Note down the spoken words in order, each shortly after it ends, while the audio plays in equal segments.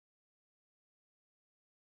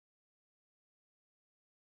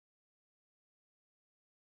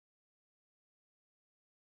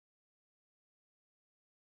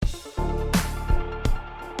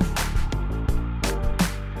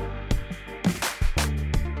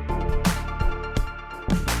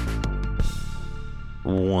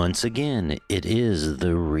Once again, it is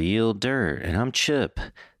The Real Dirt, and I'm Chip.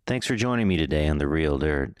 Thanks for joining me today on The Real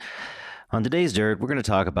Dirt. On today's Dirt, we're going to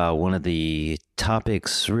talk about one of the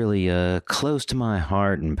topics really close to my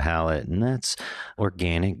heart and palate, and that's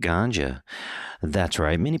organic ganja. That's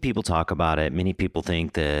right. Many people talk about it. Many people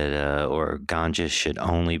think that or ganja should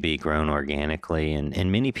only be grown organically,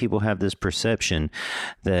 and many people have this perception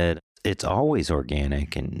that it's always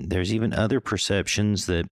organic, and there's even other perceptions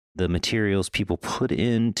that the materials people put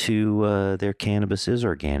into their cannabis is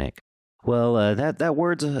organic. Well, that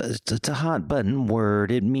word's it's a hot button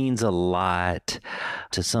word. It means a lot.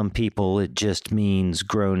 To some people, it just means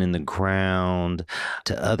grown in the ground.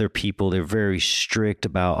 To other people, they're very strict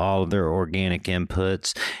about all of their organic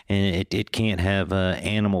inputs, and it can't have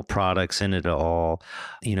animal products in it at all.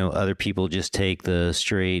 You know, other people just take the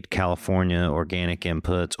straight California organic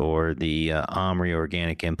inputs or the Omri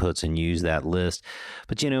organic inputs and use that list.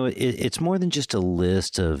 But, you know, it's more than just a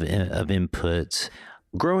list of inputs.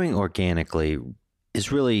 Growing organically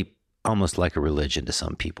is really almost like a religion to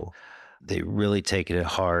some people. They really take it at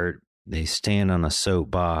heart. They stand on a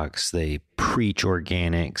soapbox. They preach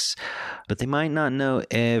organics, but they might not know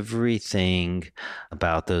everything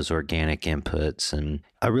about those organic inputs. And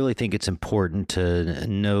I really think it's important to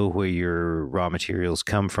know where your raw materials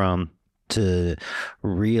come from, to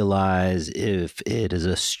realize if it is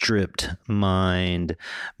a stripped mined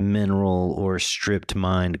mineral or stripped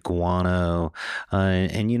mined guano,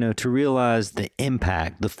 and, you know, to realize the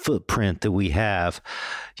impact, the footprint that we have,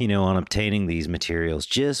 you know, on obtaining these materials.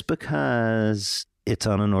 Just because it's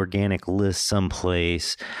on an organic list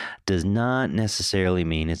someplace does not necessarily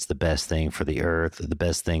mean it's the best thing for the earth, or the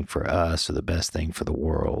best thing for us, or the best thing for the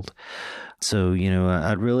world. So, you know,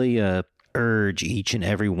 I'd really urge each and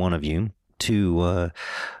every one of you to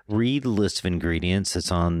read the list of ingredients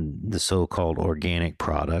that's on the so-called organic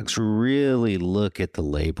products. Really look at the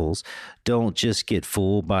labels. Don't just get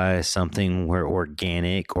fooled by something where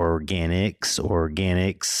organic or organics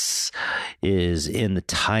is in the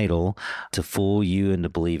title to fool you into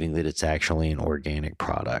believing that it's actually an organic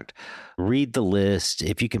product. Read the list.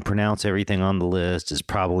 If you can pronounce everything on the list, it's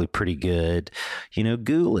probably pretty good. You know,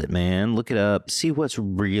 Google it, man. Look it up. See what's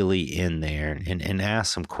really in there and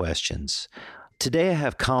ask some questions. Today I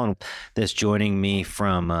have Colin that's joining me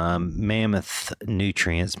from Mammoth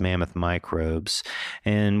Microbes,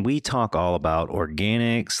 and we talk all about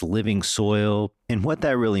organics, living soil, and what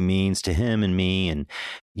that really means to him and me and,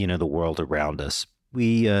 you know, the world around us.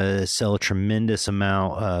 We sell a tremendous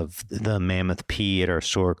amount of the Mammoth P at our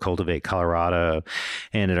store, Cultivate Colorado,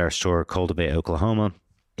 and at our store, Cultivate Oklahoma.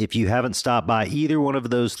 If you haven't stopped by either one of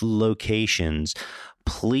those locations,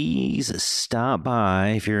 please stop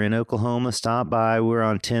by. If you're in Oklahoma, stop by. We're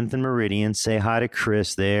on 10th and Meridian. Say hi to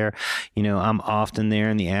Chris there. You know, I'm often there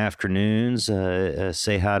in the afternoons.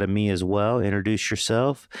 Say hi to me as well. Introduce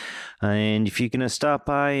yourself. And if you're going to stop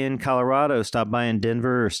by in Colorado, stop by in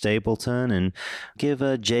Denver or Stapleton and give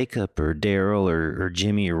Jacob or Daryl or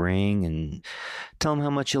Jimmy a ring and tell them how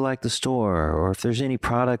much you like the store, or if there's any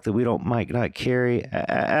product that we might not carry,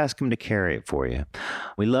 ask them to carry it for you.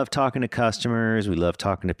 We love talking to customers. We love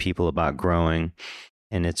talking to people about growing.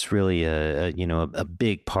 And it's really a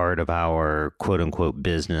big part of our quote unquote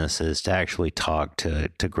business is to actually talk to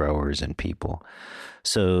growers and people.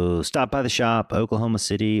 So stop by the shop, Oklahoma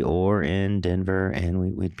City or in Denver, and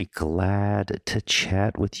we'd be glad to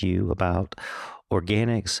chat with you about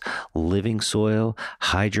organics, living soil,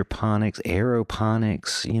 hydroponics,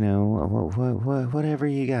 aeroponics, you know, whatever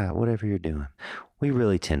you got, whatever you're doing. We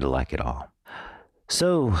really tend to like it all.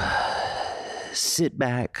 So sit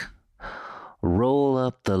back, roll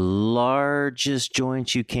up the largest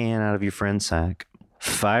joint you can out of your friend's sack,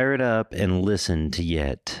 fire it up, and listen to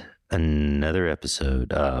yet another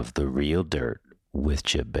episode of The Real Dirt with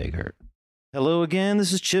Chip Baker. Hello again,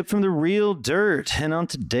 this is Chip from The Real Dirt, and on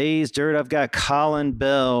today's Dirt, I've got Colin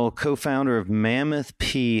Bell, co-founder of Mammoth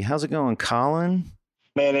P. How's it going, Colin?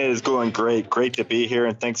 Man, it is going great. Great to be here,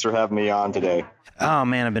 and thanks for having me on today. Oh,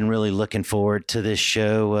 man, I've been really looking forward to this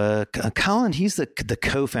show. Colin, he's the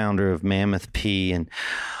co-founder of Mammoth P, and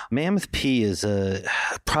Mammoth P is a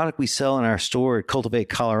product we sell in our store at Cultivate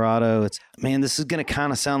Colorado. This is going to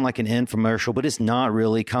kind of sound like an infomercial, but it's not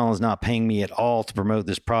really. Colin's not paying me at all to promote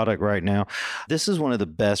this product right now. This is one of the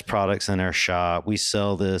best products in our shop. We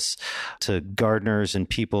sell this to gardeners and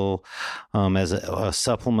people as a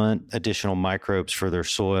supplement, additional microbes for their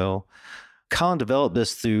soil. Colin developed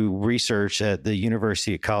this through research at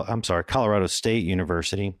the Colorado State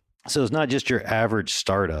University. So it's not just your average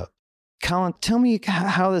startup. Colin, tell me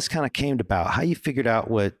how this kind of came about, how you figured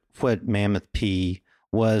out what Mammoth P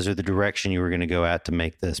was or the direction you were going to go at to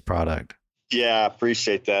make this product. Yeah,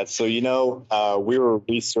 appreciate that. So, we were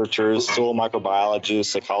researchers, soil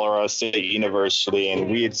microbiologists at Colorado State University,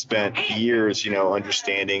 and we had spent years,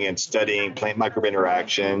 understanding and studying plant microbe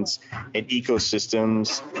interactions and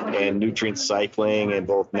ecosystems and nutrient cycling in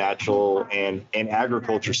both natural and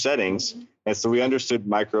agriculture settings. And so we understood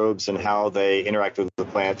microbes and how they interact with the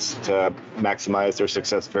plants to maximize their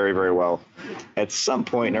success very, very well. At some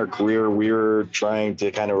point in our career, we were trying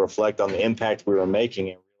to kind of reflect on the impact we were making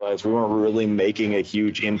and realized we weren't really making a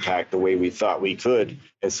huge impact the way we thought we could.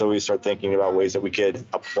 And so we started thinking about ways that we could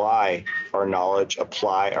apply our knowledge,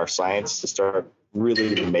 apply our science to start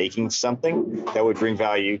really making something that would bring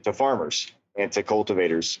value to farmers and to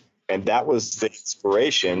cultivators. And that was the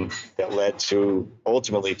inspiration that led to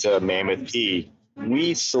ultimately to Mammoth P.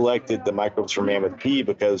 We selected the microbes for Mammoth P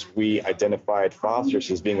because we identified phosphorus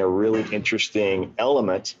as being a really interesting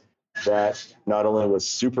element that not only was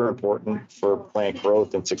super important for plant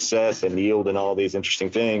growth and success and yield and all these interesting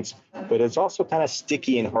things, but it's also kind of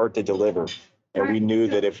sticky and hard to deliver. And we knew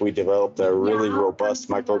that if we developed a really robust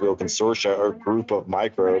microbial consortia or group of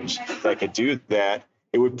microbes that could do that,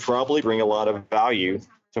 it would probably bring a lot of value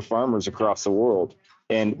to farmers across the world.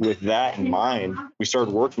 And with that in mind, we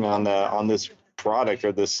started working on this product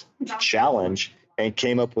or this challenge and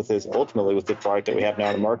came up with ultimately with the product that we have now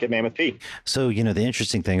in the market, Mammoth P. So, the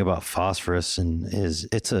interesting thing about phosphorus is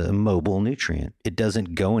it's a mobile nutrient. It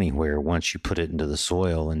doesn't go anywhere once you put it into the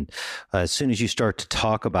soil. And as soon as you start to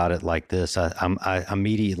talk about it like this, I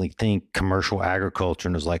immediately think commercial agriculture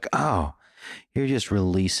and was like, oh, you're just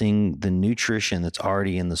releasing the nutrition that's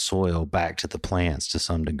already in the soil back to the plants to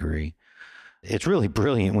some degree. It's really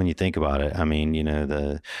brilliant when you think about it. I mean,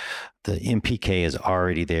 the NPK is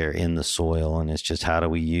already there in the soil, and it's just how do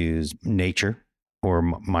we use nature or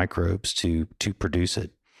microbes to produce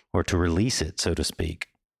it or to release it, so to speak.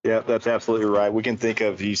 Yeah, that's absolutely right. We can think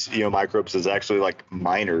of these, microbes as actually like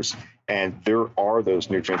miners, and there are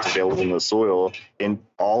those nutrients available in the soil in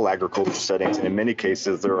all agricultural settings. And in many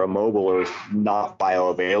cases, they're immobile or not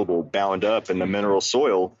bioavailable, bound up in the mineral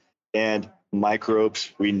soil. And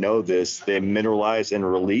microbes, we know this, they mineralize and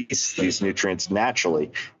release these nutrients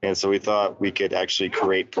naturally. And so we thought we could actually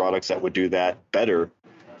create products that would do that better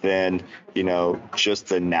than, just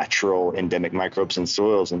the natural endemic microbes in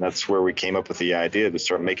soils. And that's where we came up with the idea to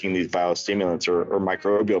start making these biostimulants or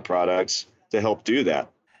microbial products to help do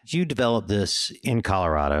that. You developed this in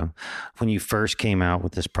Colorado. When you first came out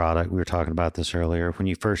with this product, we were talking about this earlier. When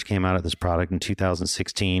you first came out with this product in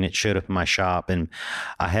 2016, it showed up in my shop, and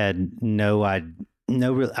I had no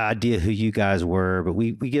real idea who you guys were. But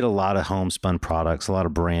we get a lot of homespun products, a lot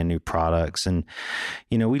of brand new products, and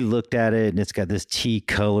we looked at it, and it's got this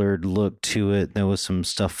tea-colored look to it. There was some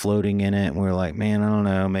stuff floating in it, and we were like, man, I don't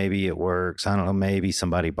know, maybe it works. I don't know, maybe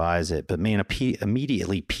somebody buys it. But man,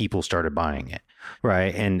 immediately people started buying it.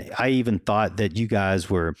 Right. And I even thought that you guys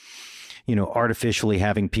were, artificially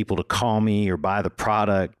having people to call me or buy the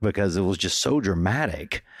product because it was just so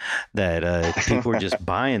dramatic that people were just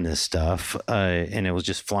buying this stuff. And it was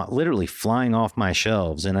just literally flying off my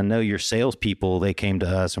shelves. And I know your salespeople, they came to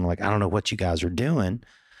us and were like, I don't know what you guys are doing.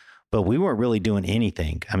 But we weren't really doing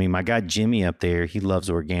anything. I mean, my guy Jimmy up there, he loves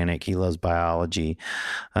organic. He loves biology.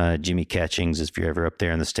 Jimmy Catchings, if you're ever up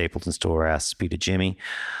there in the Stapleton store, ask to speak to Jimmy.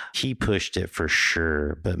 He pushed it for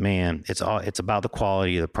sure. But man, it's about the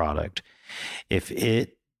quality of the product. If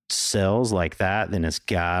it sells like that, then it's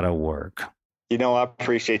got to work. I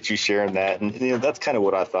appreciate you sharing that. And, that's kind of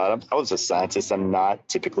what I thought. I was a scientist. I'm not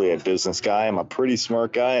typically a business guy. I'm a pretty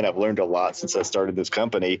smart guy, and I've learned a lot since I started this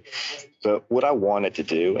company. But what I wanted to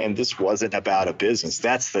do, and this wasn't about a business,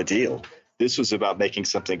 that's the deal. This was about making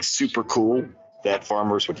something super cool that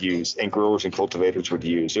farmers would use and growers and cultivators would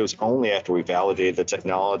use. It was only after we validated the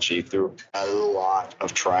technology through a lot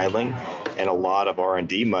of trialing and a lot of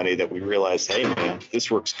R&D money that we realized, hey, man, this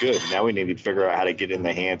works good. Now we need to figure out how to get in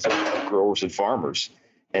the hands of growers and farmers.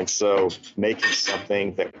 And so making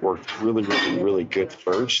something that worked really, really, really good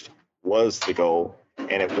first was the goal.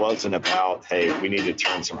 And it wasn't about, hey, we need to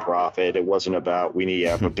turn some profit. It wasn't about, we need to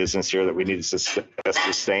have a business here that we need to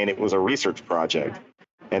sustain. It was a research project.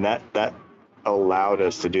 And that allowed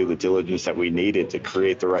us to do the diligence that we needed to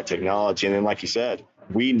create the right technology. And then, like you said,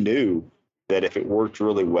 we knew that if it worked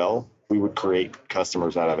really well, we would create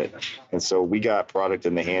customers out of it. And so we got product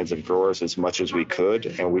in the hands of growers as much as we could.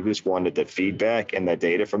 And we just wanted the feedback and the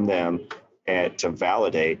data from them and to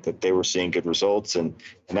validate that they were seeing good results. And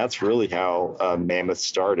that's really how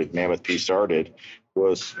Mammoth P started,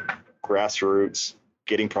 was grassroots,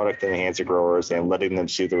 getting product in the hands of growers and letting them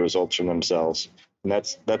see the results from themselves. And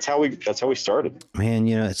that's how we started. Man,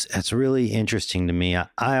 it's really interesting to me.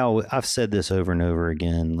 I've said this over and over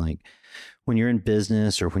again. Like when you're in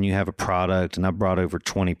business or when you have a product, and I've brought over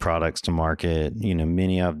 20 products to market,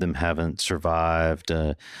 many of them haven't survived.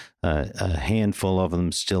 A handful of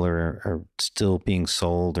them still are still being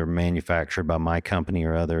sold or manufactured by my company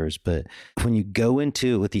or others. But when you go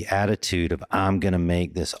into it with the attitude of, I'm going to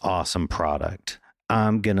make this awesome product,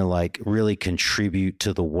 I'm going to really contribute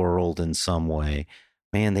to the world in some way,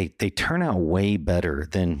 man, they turn out way better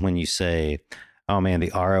than when you say, oh man,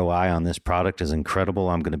 the ROI on this product is incredible.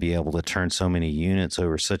 I'm going to be able to turn so many units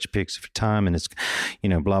over such a period of time. And it's,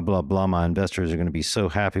 blah, blah, blah. My investors are going to be so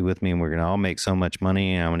happy with me and we're going to all make so much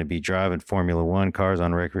money. And I'm going to be driving Formula One cars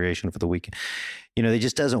on recreation for the weekend. It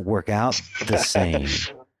just doesn't work out the same.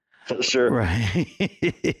 Sure.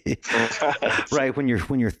 Right. Right. When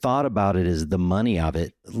your thought about it is the money of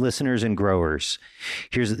it, listeners and growers,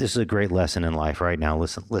 this is a great lesson in life right now.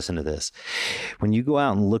 Listen to this. When you go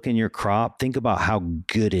out and look in your crop, think about how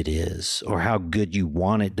good it is or how good you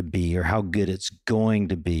want it to be or how good it's going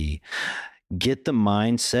to be. Get the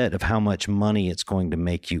mindset of how much money it's going to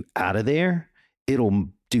make you out of there. It'll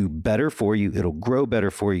do better for you. It'll grow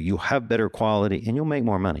better for you. You'll have better quality and you'll make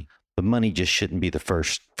more money. But money just shouldn't be the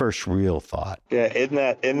first real thought. Yeah,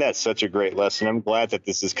 isn't that such a great lesson? I'm glad that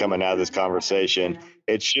this is coming out of this conversation.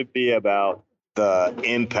 It should be about the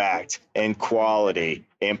impact and quality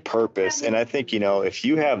and purpose. And I think, if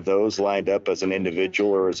you have those lined up as an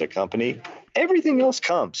individual or as a company, everything else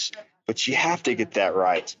comes. But you have to get that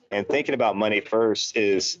right. And thinking about money first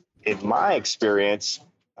is, in my experience,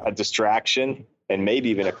 a distraction and maybe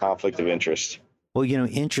even a conflict of interest. Well,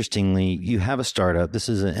 interestingly, you have a startup. This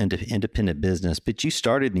is an independent business, but you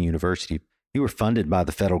started in the university. You were funded by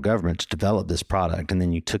the federal government to develop this product, and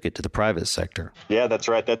then you took it to the private sector. Yeah, that's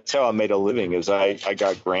right. That's how I made a living. Is I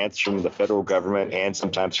got grants from the federal government and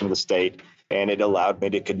sometimes from the state, and it allowed me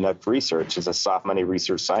to conduct research as a soft money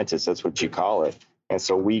research scientist. That's what you call it. And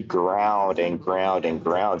so we ground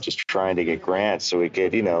just trying to get grants so we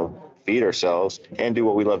could, feed ourselves and do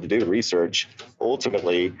what we love to do, research.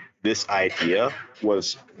 Ultimately, this idea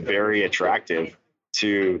was very attractive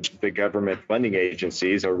to the government funding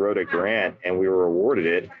agencies. I wrote a grant and we were awarded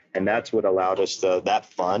it. And that's what allowed us that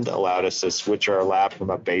fund allowed us to switch our lab from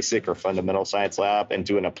a basic or fundamental science lab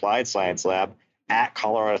into an applied science lab at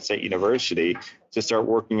Colorado State University to start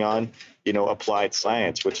working on, applied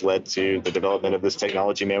science, which led to the development of this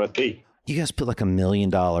technology, Mammoth P. You guys put $1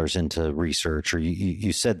 million into research, or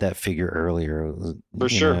you said that figure earlier. For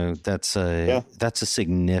sure. That's a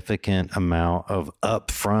significant amount of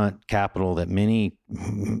upfront capital that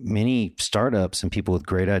many startups and people with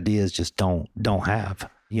great ideas just don't have.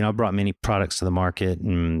 I brought many products to the market,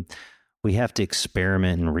 and we have to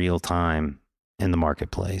experiment in real time in the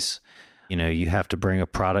marketplace. You have to bring a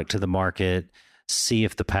product to the market, see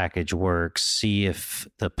if the package works, see if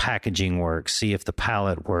the packaging works, see if the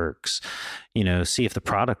palette works, see if the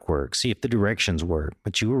product works, see if the directions work.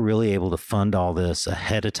 But you were really able to fund all this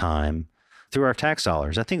ahead of time through our tax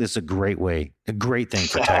dollars. I think this is a great thing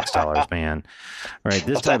for tax dollars, man. Right.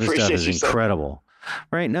 This type of stuff is incredible.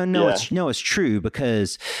 Right. No, it's true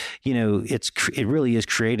because, it really is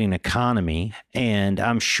creating an economy. And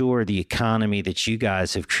I'm sure the economy that you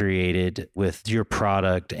guys have created with your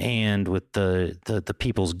product and with the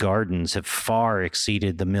people's gardens have far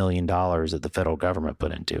exceeded the $1 million that the federal government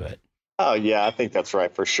put into it. Oh, yeah, I think that's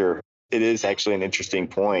right for sure. It is actually an interesting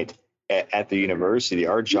point. At the university,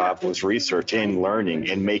 our job was research and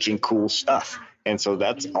learning and making cool stuff. And so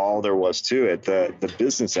that's all there was to it. The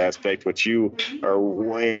business aspect, which you are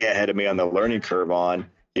way ahead of me on the learning curve on,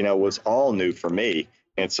 was all new for me.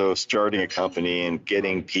 And so starting a company and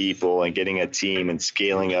getting people and getting a team and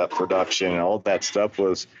scaling up production and all that stuff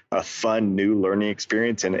was a fun new learning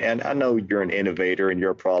experience. And I know you're an innovator and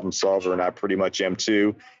you're a problem solver, and I pretty much am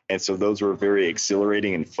too. And so those were very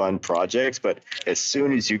exhilarating and fun projects. But as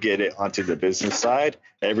soon as you get it onto the business side,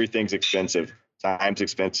 everything's expensive. Time's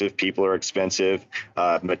expensive, people are expensive,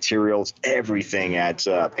 materials, everything adds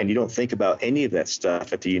up. And you don't think about any of that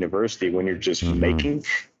stuff at the university when you're just making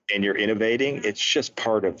and you're innovating. It's just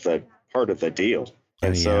part of the deal.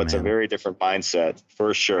 And so it's a very different mindset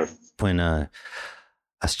for sure. When I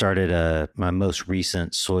started my most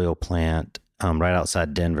recent soil plant right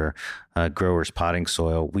outside Denver, growers potting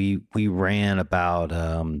soil, we ran about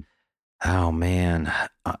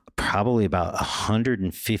probably about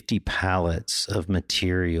 150 pallets of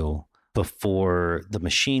material before the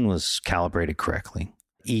machine was calibrated correctly.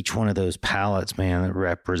 Each one of those pallets, man, it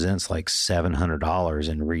represents like $700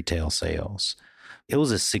 in retail sales. It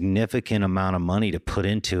was a significant amount of money to put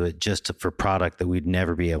into it just for product that we'd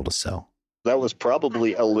never be able to sell. That was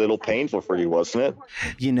probably a little painful for you, wasn't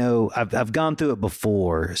it? I've gone through it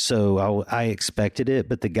before, so I expected it.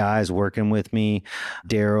 But the guys working with me,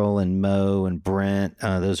 Daryl and Mo and Brent,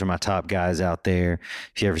 those are my top guys out there.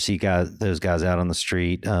 If you ever see those guys out on the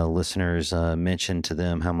street, listeners, mention to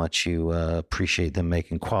them how much you appreciate them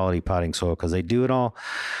making quality potting soil, because they do it all.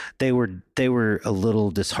 They were a little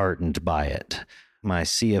disheartened by it. My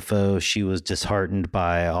CFO, she was disheartened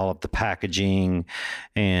by all of the packaging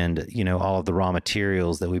and, all of the raw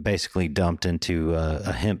materials that we basically dumped into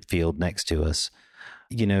a hemp field next to us.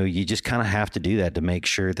 You just kind of have to do that to make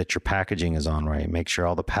sure that your packaging is on right, make sure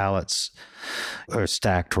all the pallets are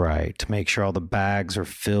stacked right, to make sure all the bags are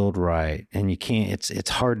filled right. And you can't, it's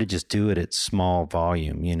hard to just do it at small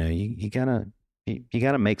volume. You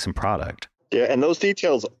gotta make some product. Yeah, and those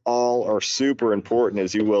details all are super important,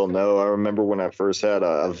 as you well know. I remember when I first had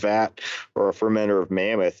a vat or a fermenter of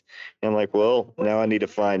Mammoth, and I'm like, well, now I need to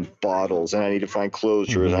find bottles, and I need to find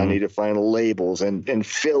closures, I need to find labels and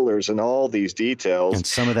fillers and all these details. And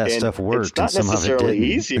some of that stuff worked, it's not necessarily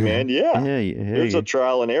easy, man. Yeah. There's a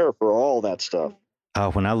trial and error for all that stuff.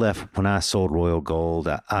 When I sold Royal Gold,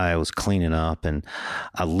 I was cleaning up and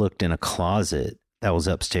I looked in a closet that was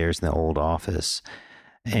upstairs in the old office,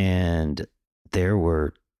 and there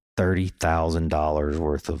were $30,000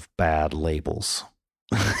 worth of bad labels.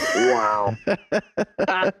 Wow.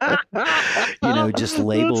 Just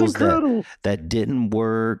labels that didn't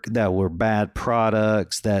work, that were bad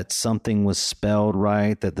products, that something was spelled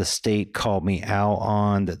right, that the state called me out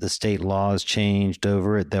on, that the state laws changed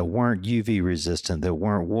over it, that weren't UV resistant, that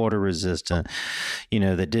weren't water resistant,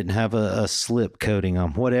 that didn't have a slip coating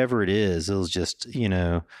on, whatever it is. It was just,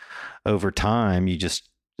 over time, you just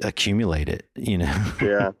accumulate it,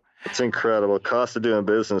 Yeah, it's incredible. Cost of doing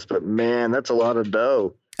business, but man, that's a lot of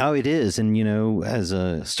dough. Oh, it is. And, as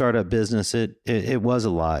a startup business, it was a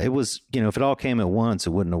lot. It was, if it all came at once, it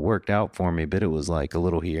wouldn't have worked out for me, but it was like a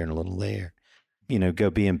little here and a little there. Go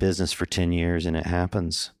be in business for 10 years and it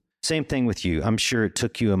happens. Same thing with you. I'm sure it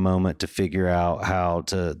took you a moment to figure out how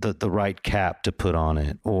to the right cap to put on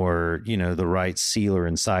it, or, the right sealer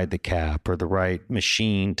inside the cap, or the right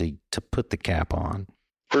machine to put the cap on.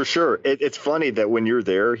 For sure. It's funny that when you're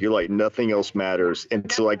there, you're like, nothing else matters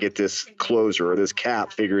until I get this closure or this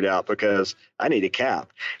cap figured out, because I need a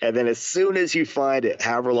cap. And then as soon as you find it,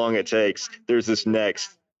 however long it takes, there's this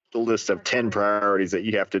next list of 10 priorities that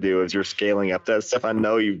you have to do as you're scaling up. That stuff, I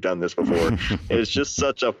know you've done this before. It's just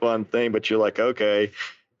such a fun thing, but you're like, okay,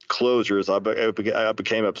 closures. I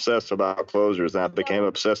became obsessed about closures, and I became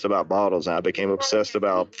obsessed about bottles, and I became obsessed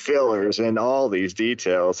about fillers and all these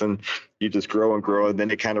details. And you just grow and grow, and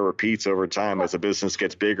then it kind of repeats over time as the business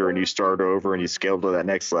gets bigger and you start over and you scale to that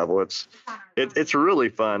next level. It's really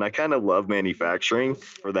fun. I kind of love manufacturing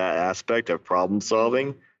for that aspect of problem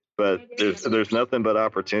solving, but there's nothing but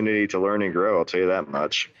opportunity to learn and grow. I'll tell you that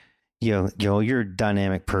much. You're a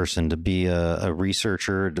dynamic person to be a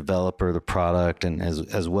researcher, a developer of the product, and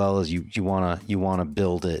as well as you wanna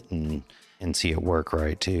build it and see it work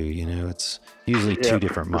right too. It's usually two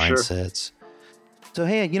different mindsets. Sure. So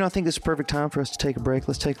hey, I think this is a perfect time for us to take a break.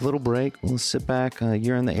 Let's take a little break. Let's sit back.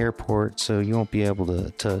 You're in the airport, so you won't be able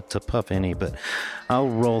to puff any, but I'll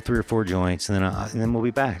roll 3 or 4 joints, and then we'll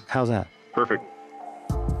be back. How's that? Perfect.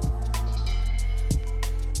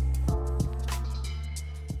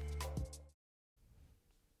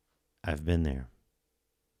 I've been there.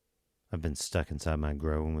 I've been stuck inside my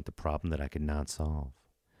grow room with a problem that I could not solve.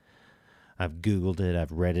 I've Googled it, I've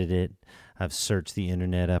Reddit it, I've searched the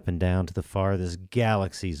internet up and down to the farthest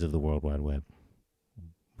galaxies of the World Wide Web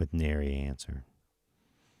with nary answer.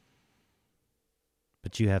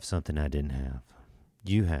 But you have something I didn't have.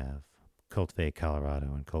 You have Cultivate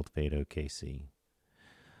Colorado and Cultivate OKC.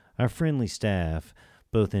 Our friendly staff,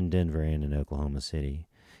 both in Denver and in Oklahoma City,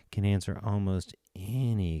 can answer almost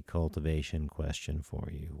any cultivation question for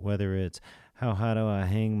you, whether it's how high do I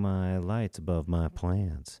hang my lights above my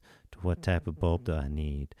plants, to what type of bulb do I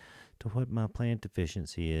need, to what my plant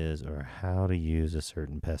deficiency is, or how to use a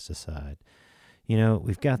certain pesticide.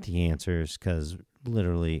 We've got the answers because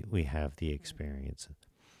literally we have the experience.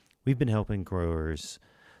 We've been helping growers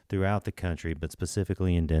throughout the country, but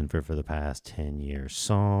specifically in Denver for the past 10 years,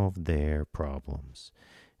 solve their problems.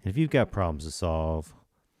 And if you've got problems to solve,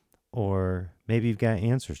 or maybe you've got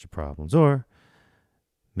answers to problems, or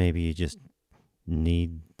maybe you just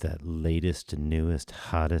need that latest, newest,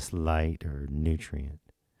 hottest light or nutrient,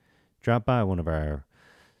 drop by one of our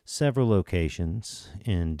several locations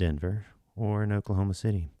in Denver or in Oklahoma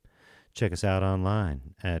City. Check us out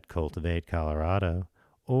online at Cultivate Colorado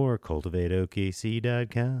or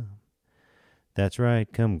cultivateokc.com. That's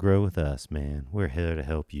right, come grow with us, man. We're here to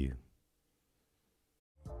help you.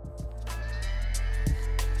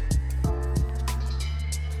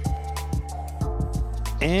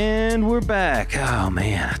 And we're back. Oh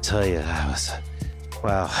man, I tell you, that was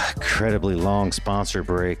incredibly long sponsor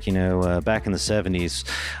break. Back in the 70s,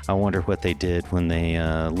 I wonder what they did when they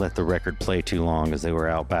let the record play too long as they were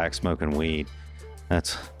out back smoking weed.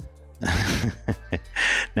 That's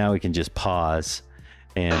now we can just pause,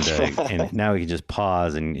 and now we can just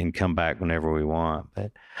pause and come back whenever we want.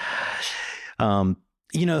 But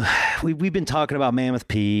we've been talking about Mammoth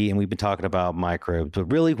P and we've been talking about microbes, but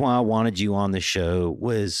really why I wanted you on the show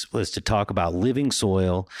was to talk about living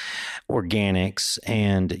soil, organics,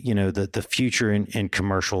 and, the future in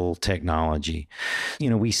commercial technology.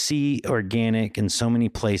 We see organic in so many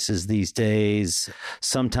places these days.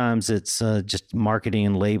 Sometimes it's just marketing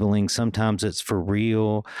and labeling. Sometimes it's for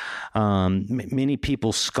real. Many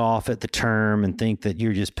people scoff at the term and think that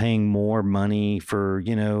you're just paying more money for,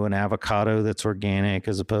 an avocado that's organic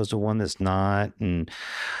as opposed to one that's not. And,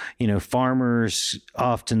 farmers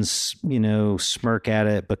often, smirk at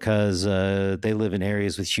it because they live in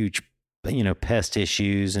areas with huge, pest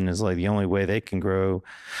issues. And it's like the only way they can grow,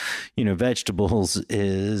 vegetables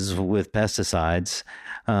is with pesticides.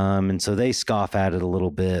 And so they scoff at it a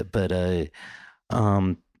little bit. But,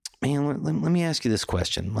 man, let me ask you this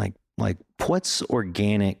question. Like what's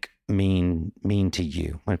organic mean to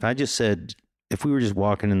you? If I just said, if we were just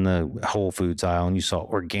walking in the Whole Foods aisle and you saw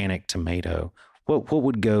organic tomato, what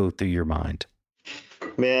would go through your mind?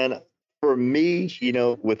 Man, for me,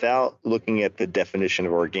 without looking at the definition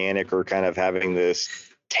of organic or kind of having this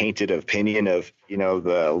tainted opinion of,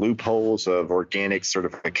 the loopholes of organic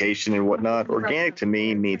certification and whatnot, organic to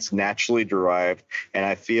me means naturally derived. And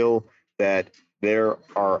I feel that there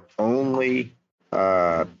are only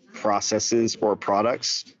processes or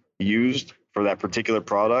products used for that particular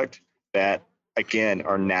product that, again,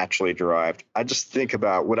 are naturally derived. I just think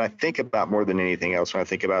about what I think about more than anything else when I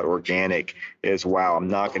think about organic is, wow, I'm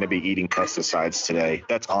not going to be eating pesticides today.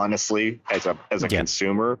 That's honestly, as a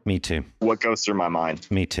consumer, me too. What goes through my mind?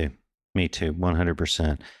 Me too.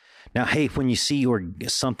 100%. Now, hey, when you see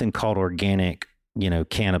something called organic,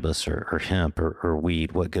 cannabis or hemp or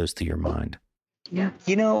weed, what goes through your mind? Yeah.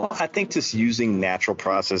 I think just using natural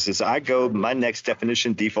processes, my next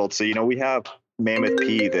definition default. So, we have Mammoth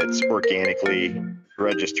P that's organically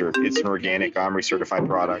registered. It's an organic OMRI certified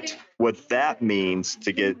product. What that means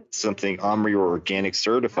to get something OMRI or organic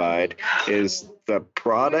certified is the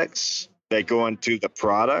products that go into the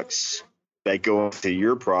products that go into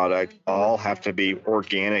your product all have to be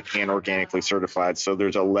organic and organically certified. So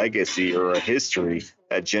there's a legacy or a history,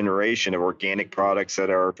 a generation of organic products that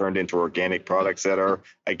are turned into organic products that are,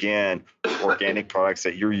 again, organic products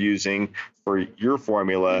that you're using for your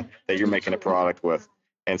formula that you're making a product with.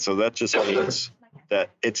 And so that just means that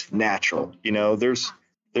it's natural.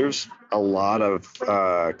 There's a lot of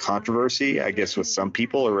controversy, I guess, with some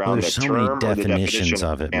people around the term many or the definitions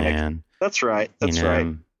of it, man. That's right.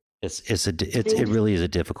 Right. It really is a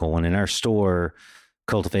difficult one. In our store,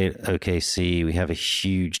 Cultivate OKC, we have a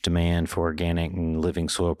huge demand for organic and living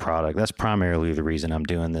soil product. That's primarily the reason I'm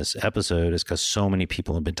doing this episode, is because so many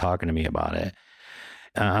people have been talking to me about it.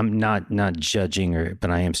 I'm not judging,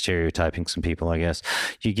 but I am stereotyping some people, I guess.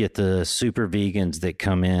 You get the super vegans that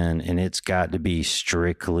come in and it's got to be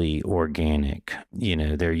strictly organic.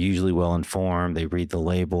 They're usually well informed. They read the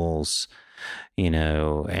labels,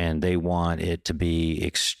 and they want it to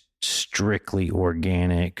be strictly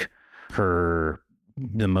organic per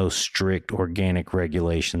the most strict organic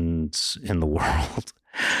regulations in the world.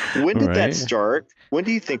 When did that start? When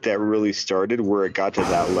do you think that really started, where it got to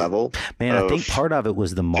that level? Man, I think part of it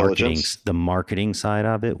was the marketing side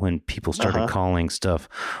of it, when people started calling stuff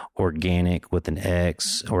organic with an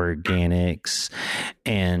X, organics,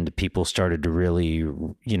 and people started to really,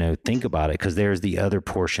 think about it. Because there's the other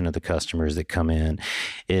portion of the customers that come in,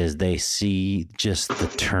 is they see just the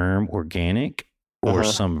term organic, or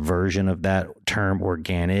some version of that term,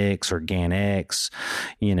 organics, organics,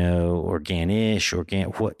 organish,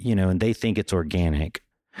 and they think it's organic,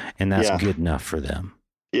 and that's good enough for them.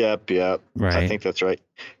 Yep. Right. I think that's right.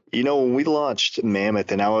 When we launched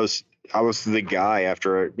Mammoth, and I was the guy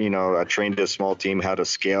after, I trained a small team how to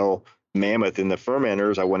scale Mammoth in the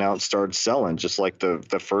fermenters. I went out and started selling, just like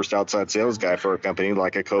the first outside sales guy for a company,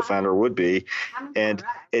 like a co-founder would be. And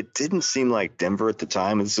it didn't seem like Denver at the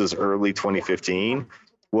time, this is early 2015,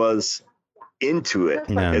 was into it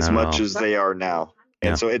much as they are now.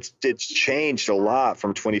 And so it's changed a lot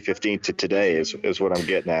from 2015 to today is what I'm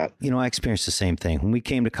getting at. I experienced the same thing. When we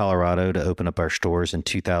came to Colorado to open up our stores in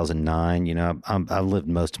 2009, I lived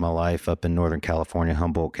most of my life up in Northern California,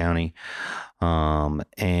 Humboldt County.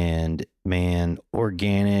 And man,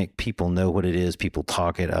 organic, people know what it is. People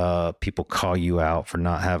talk it up. People call you out for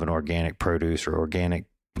not having organic produce or organic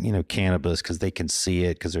cannabis because they can see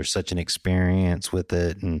it because there's such an experience with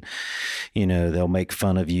it. And, they'll make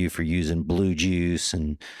fun of you for using blue juice,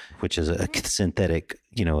 which is a synthetic,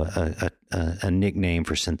 a nickname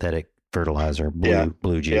for synthetic fertilizer,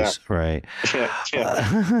 blue juice. Yeah. Right.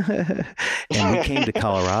 And we came to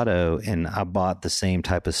Colorado and I bought the same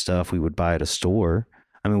type of stuff we would buy at a store.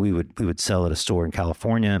 I mean, we would sell at a store in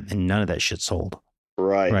California and none of that shit sold.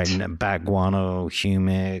 Right. Back guano,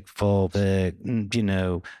 humic,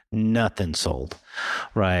 fulvic, nothing sold.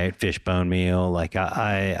 Right. Fish bone meal. Like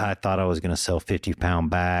I thought I was going to sell 50-pound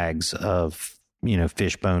bags of,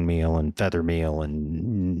 fish bone meal and feather meal,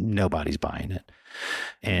 and nobody's buying it.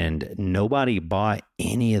 And nobody bought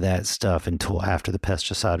any of that stuff until after the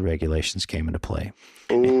pesticide regulations came into play.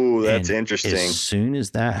 Oh, that's interesting. As soon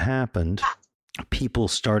as that happened, people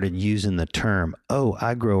started using the term,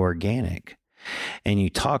 I grow organic. And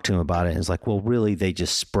you talk to them about it, and it's like, well, really, they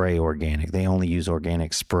just spray organic. They only use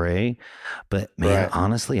organic spray. But man,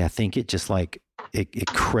 honestly, I think it just it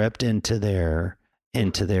crept into their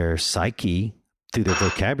psyche through their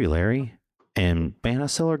vocabulary. And man, I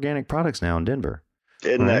sell organic products now in Denver.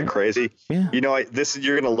 Isn't that crazy? Yeah. You're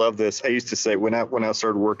going to love this. I used to say when I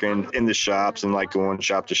started working in the shops and going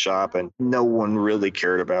shop to shop, and no one really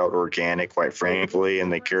cared about organic, quite frankly.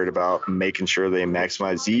 And they cared about making sure they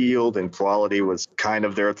maximize yield, and quality was kind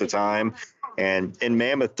of there at the time. And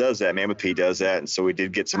Mammoth does that. Mammoth P does that. And so we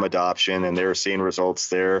did get some adoption, and they were seeing results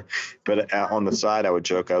there. But on the side, I would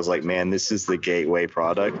joke, I was like, man, this is the gateway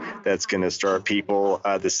product that's going to start people,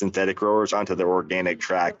 the synthetic growers, onto the organic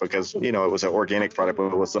track, because, it was an organic product, but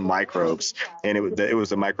it was the microbes. And it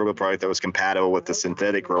was a microbial product that was compatible with the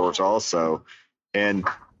synthetic growers also. And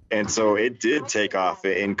so it did take off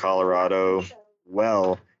in Colorado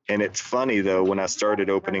well. And it's funny, though, when I started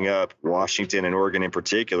opening up Washington and Oregon in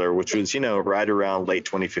particular, which was, right around late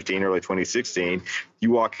 2015, early 2016,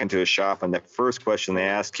 you walk into a shop and the first question they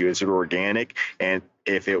ask you, is it organic? And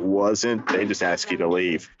if it wasn't, they just ask you to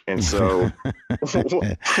leave. And so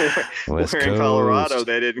we're in Colorado,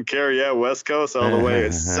 they didn't care. Yeah, West Coast all the way.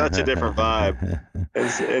 It's such a different vibe.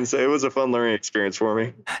 And so it was a fun learning experience for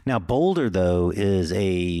me. Now, Boulder, though, is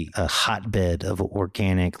a hotbed of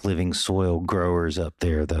organic living soil growers up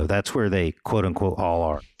there, though. That's where they, quote unquote, all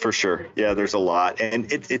are. For sure. Yeah, there's a lot.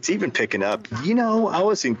 And it's even picking up. I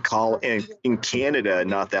was in Canada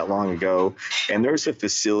not that long ago, and there's a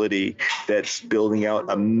facility that's building out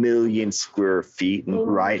 1 million square feet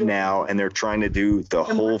right now, and they're trying to do the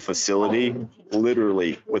whole facility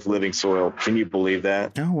literally with living soil. Can you believe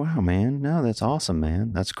that? Oh, wow, man. No, that's awesome,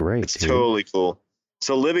 man. That's great. It's totally cool.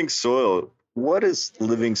 So living soil, what does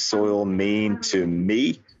living soil mean to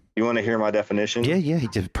me? You want to hear my definition? Yeah.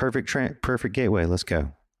 Perfect gateway. Let's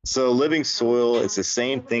go. So living soil is the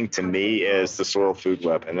same thing to me as the soil food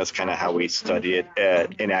web. And that's kind of how we study it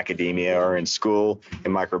in academia or in school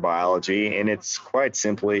in microbiology. And it's quite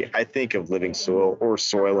simply, I think of living soil, or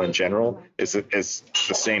soil in general, as the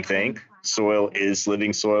same thing. Soil is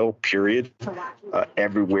living soil, period,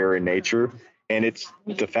 everywhere in nature. And it's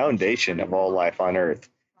the foundation of all life on Earth.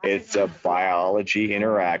 It's biology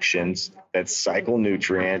interactions that cycle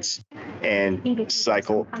nutrients and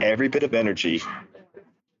cycle every bit of energy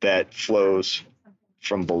that flows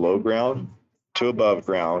from below ground to above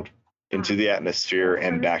ground into the atmosphere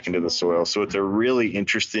and back into the soil. So it's a really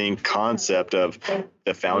interesting concept of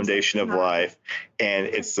the foundation of life, and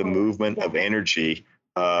it's the movement of energy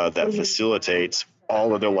that facilitates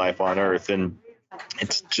all other life on Earth. And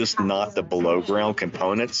it's just not the below ground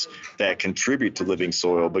components that contribute to living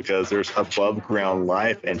soil, because there's above ground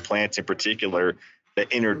life, and plants in particular,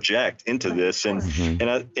 that interject into this. And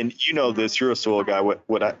this, you're a soil guy.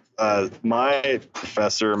 My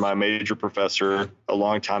major professor a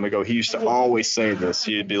long time ago, he used to always say this.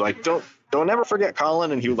 He'd be like, don't ever forget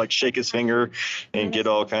Colin. And he would shake his finger and get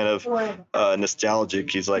all kind of nostalgic.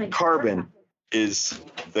 He's like, carbon is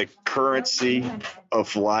the currency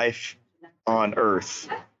of life on Earth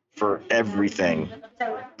for everything,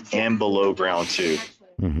 and below ground too.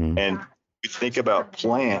 Mm-hmm. And you think about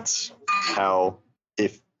plants, how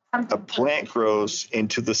if a plant grows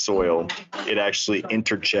into the soil, it actually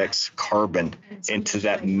interjects carbon into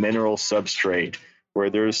that mineral substrate, where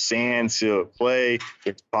there's sand, silt, clay,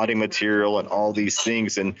 there's potting material, and all these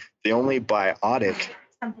things. And the only biotic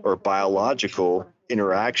or biological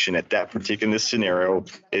interaction at that particular scenario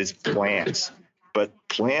is plants. But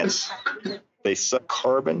plants, they suck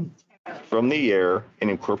carbon from the air and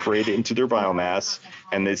incorporate it into their biomass,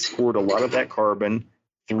 and they squirt a lot of that carbon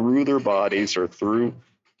through their bodies or through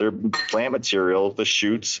their plant material, the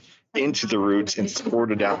shoots, into the roots and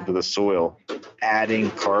squirted out into the soil, adding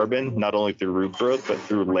carbon, not only through root growth, but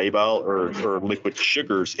through labile or liquid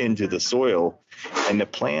sugars into the soil. And the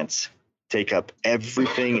plants take up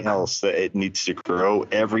everything else that it needs to grow,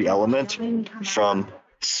 every element from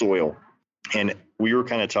soil. And we were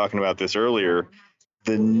kind of talking about this earlier.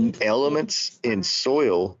 The elements in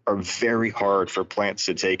soil are very hard for plants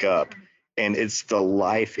to take up. And it's the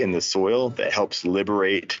life in the soil that helps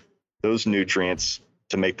liberate those nutrients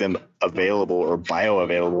to make them available or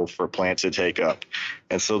bioavailable for plants to take up.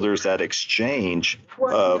 And so there's that exchange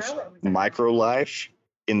of microlife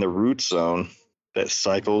in the root zone that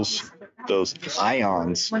cycles those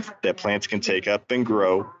ions that plants can take up and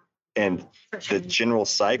grow. And the general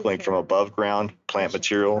cycling from above ground plant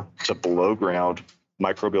material to below ground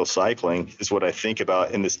microbial cycling is what I think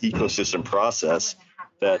about in this ecosystem process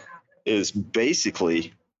that is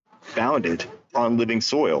basically founded on living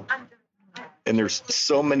soil. And there's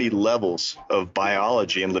so many levels of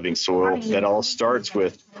biology in living soil that all starts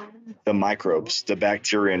with the microbes, the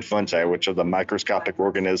bacteria and fungi, which are the microscopic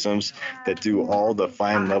organisms that do all the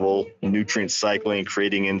fine level nutrient cycling,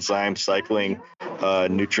 creating enzymes, cycling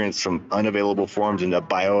nutrients from unavailable forms into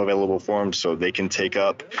bioavailable forms so they can take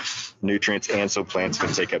up nutrients and so plants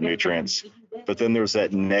can take up nutrients. But then there's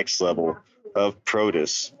that next level of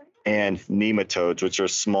protists and nematodes, which are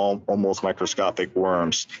small, almost microscopic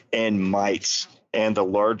worms, and mites, and the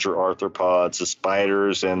larger arthropods, the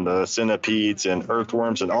spiders and the centipedes and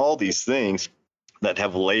earthworms and all these things that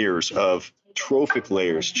have layers of trophic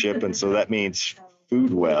layers, Chip. And so that means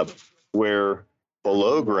food web, where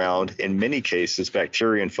below ground, in many cases,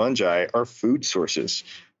 bacteria and fungi are food sources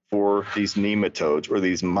for these nematodes or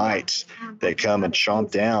these mites that come and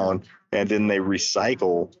chomp down, and then they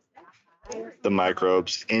recycle the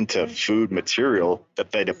microbes into food material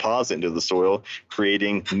that they deposit into the soil,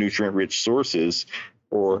 creating nutrient-rich sources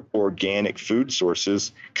or organic food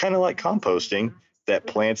sources, kind of like composting that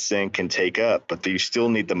plants then can take up. But you still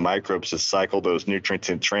need the microbes to cycle those nutrients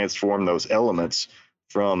and transform those elements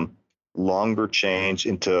from longer chains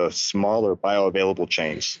into smaller bioavailable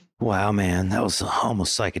chains. Wow, man, that was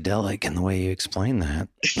almost psychedelic in the way you explained that.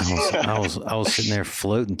 I was sitting there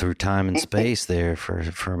floating through time and space there for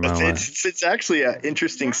a moment. It's actually an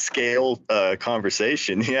interesting scale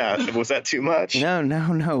conversation. Yeah, was that too much? No,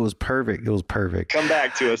 it was perfect. It was perfect. Come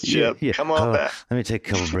back to us, Chip. Yeah. Come on back. Let me take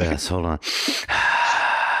a couple breaths. Hold on.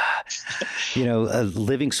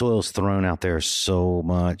 Living soil is thrown out there so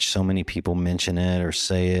much. So many people mention it or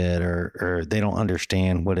say it or they don't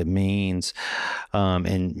understand what it means.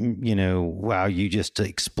 Wow, you just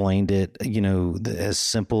explained it, as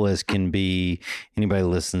simple as can be. Anybody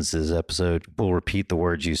listens to this episode will repeat the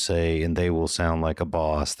words you say and they will sound like a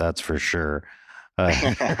boss. That's for sure. But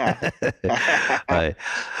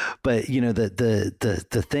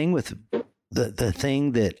the thing with the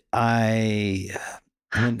thing that I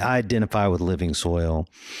identify with living soil,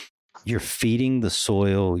 you're feeding the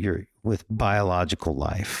soil with biological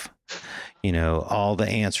life. All the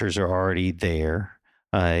answers are already there.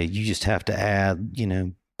 You just have to add,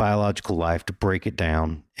 biological life to break it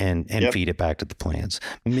down and feed it back to the plants.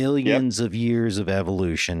 Millions of years of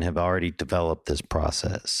evolution have already developed this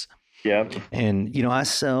process. Yep. And, I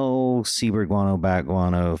sell seabird guano, bat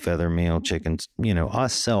guano, feather meal, chickens, I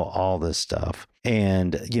sell all this stuff.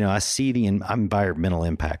 And, I see the environmental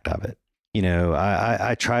impact of it.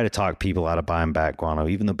 I try to talk people out of buying bat guano,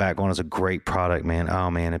 even though bat guano is a great product, man. Oh,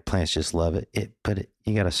 man, plants just love it. But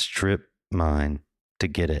you got to strip mine to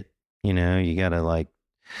get it. You got to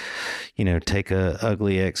take a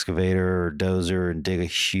ugly excavator or dozer and dig a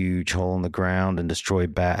huge hole in the ground and destroy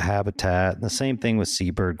bat habitat. And the same thing with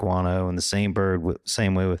seabird guano, and the same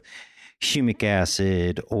way with humic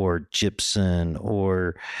acid or gypsum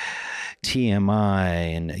or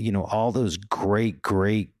TMI and, all those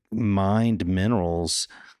great mined minerals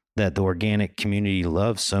that the organic community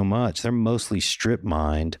loves so much. They're mostly strip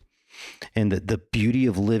mined. And the beauty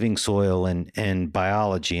of living soil and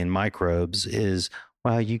biology and microbes is,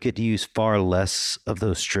 wow, you get to use far less of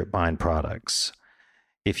those strip mine products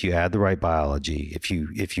if you add the right biology, if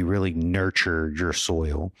you really nurture your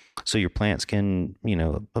soil so your plants can,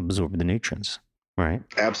 absorb the nutrients, right?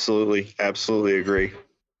 Absolutely agree.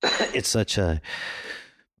 It's such a,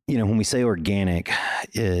 when we say organic,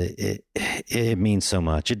 it means so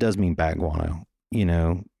much. It does mean bat guano.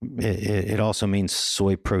 It also means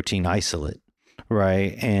soy protein isolate,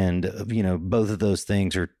 right? And, both of those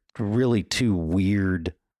things are really two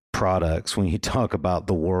weird products when you talk about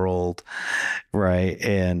the world, right?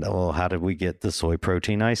 And how did we get the soy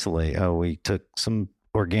protein isolate? Oh, we took some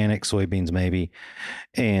organic soybeans maybe,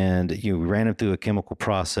 and you ran them through a chemical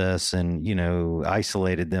process and,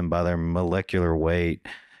 isolated them by their molecular weight,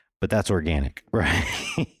 but that's organic, right?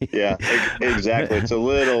 Yeah, exactly. It's a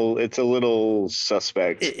little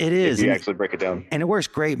suspect It if is. you actually break it down. And it works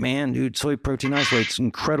great, man, dude. Soy protein isolate's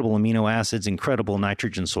incredible amino acids, incredible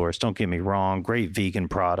nitrogen source. Don't get me wrong. Great vegan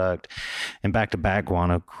product. And back to back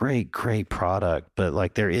guano, great product. But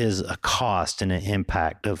like there is a cost and an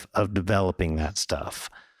impact of developing that stuff,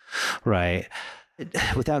 right?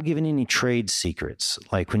 Without giving any trade secrets,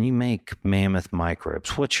 like when you make Mammoth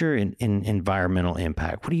Microbes, what's your environmental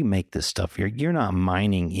impact? What do you make this stuff? You're not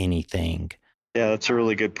mining anything. Yeah, that's a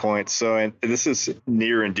really good point. So, and this is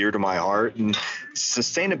near and dear to my heart. And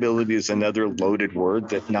sustainability is another loaded word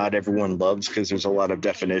that not everyone loves because there's a lot of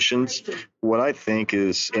definitions. What I think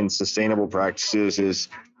is in sustainable practices is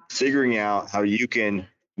figuring out how you can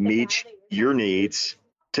meet your needs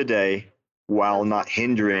today while not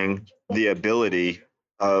hindering the ability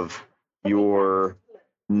of your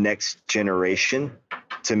next generation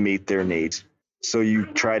to meet their needs. So you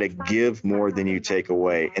try to give more than you take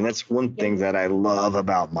away. And that's one thing that I love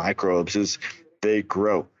about microbes is they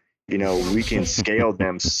grow. We can scale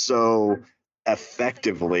them so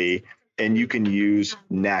effectively, and you can use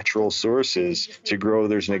natural sources to grow.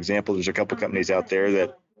 There's an example. There's a couple companies out there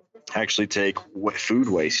that actually take food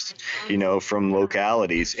waste, from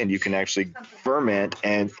localities, and you can actually ferment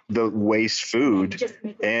and the waste food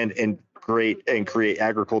and create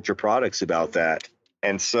agriculture products about that.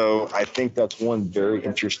 And so I think that's one very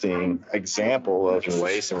interesting example of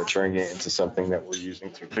waste, and we're turning it into something that we're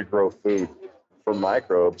using to grow food. For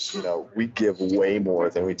microbes, we give way more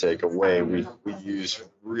than we take away. We use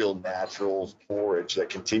real natural forage that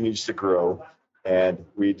continues to grow, and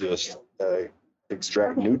we just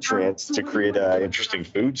extract nutrients to create an interesting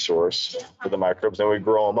food source for the microbes, and we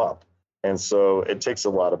grow them up. And so it takes a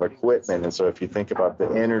lot of equipment. And so if you think about the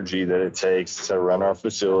energy that it takes to run our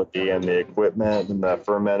facility and the equipment and the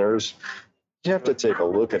fermenters, you have to take a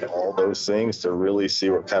look at all those things to really see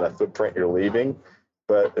what kind of footprint you're leaving.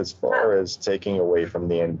 But as far as taking away from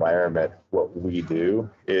the environment, what we do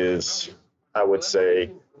is, I would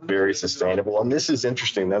say, very sustainable. And this is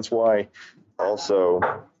interesting. That's why also,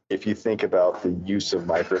 if you think about the use of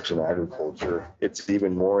microbes in agriculture, it's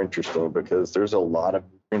even more interesting because there's a lot of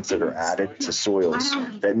nutrients that are added to soils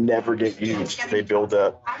that never get used. They build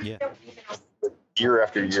up year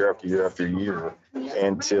after year after year after year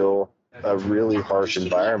until a really harsh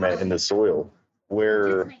environment in the soil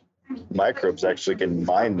where microbes actually can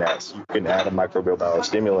mine that. So you can add a microbial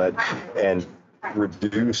biostimulant and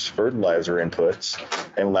reduce fertilizer inputs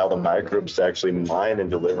and allow the microbes to actually mine and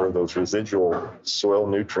deliver those residual soil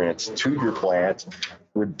nutrients to your plant,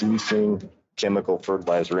 reducing chemical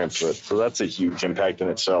fertilizer input. So that's a huge impact in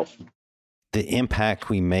itself. The impact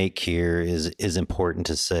we make here is important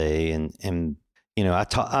to say, and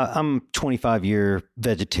I'm 25-year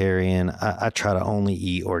vegetarian. I try to only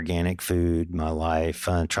eat organic food my life.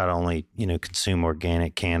 I try to only, consume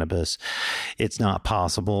organic cannabis. It's not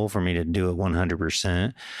possible for me to do it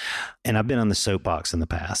 100%. And I've been on the soapbox in the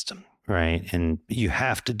past, right? And you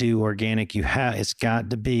have to do organic. It's got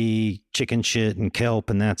to be chicken shit and kelp,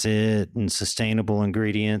 and that's it, and sustainable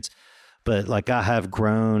ingredients. But like I have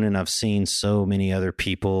grown and I've seen so many other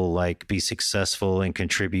people like be successful and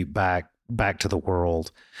contribute back to the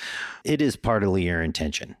world. It is partly your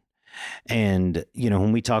intention. And,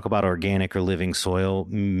 when we talk about organic or living soil,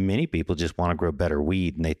 many people just want to grow better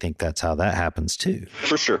weed, and they think that's how that happens too.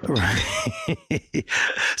 For sure. Right.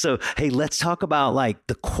 So, hey, let's talk about like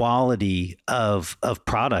the quality of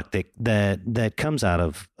product that comes out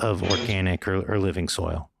of organic or living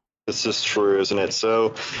soil. This is true, isn't it?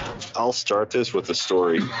 So I'll start this with a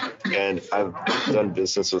story. And I've done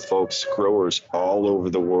business with folks, growers all over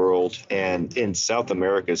the world. And in South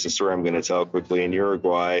America, it's a story I'm going to tell quickly. In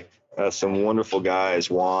Uruguay, some wonderful guys,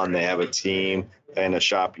 Juan, they have a team and a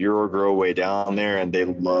shop, Urugrow, way down there. And they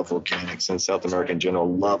love organics. And South America in general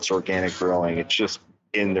loves organic growing. It's just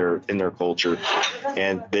in their culture.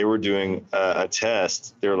 And they were doing a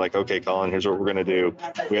test. They were like, okay, Colin, here's what we're going to do.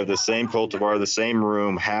 We have the same cultivar, the same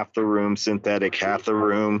room, half the room synthetic, half the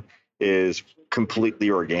room is completely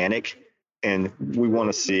organic. And we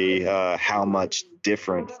want to see how much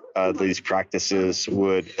different these practices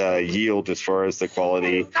would yield as far as the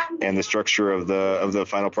quality and the structure of the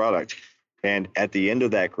final product. And at the end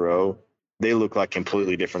of that grow, they look like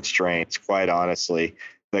completely different strains, quite honestly.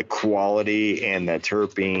 The quality and the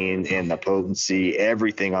terpene and the potency,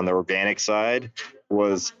 everything on the organic side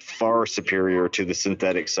was far superior to the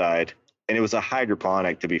synthetic side. And it was a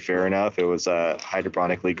hydroponic, to be fair enough. It was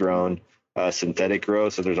hydroponically grown synthetic grow.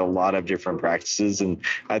 So there's a lot of different practices. And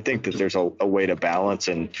I think that there's a way to balance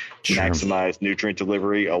and maximize nutrient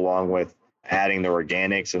delivery along with adding the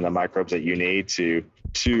organics and the microbes that you need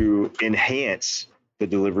to enhance the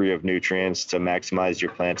delivery of nutrients to maximize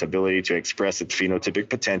your plant's ability to express its phenotypic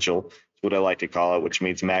potential, is what I like to call it, which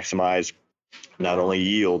means maximize not only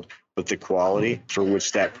yield, but the quality for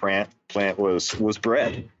which that plant was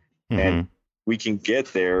bred. Mm-hmm. And we can get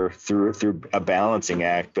there through a balancing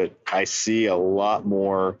act, but I see a lot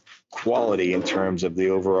more quality in terms of the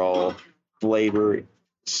overall flavor,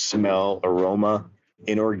 smell, aroma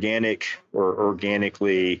in organic or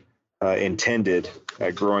organically intended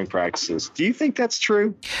growing practices. Do you think that's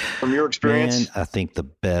true from your experience? Man, I think the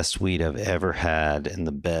best wheat I've ever had and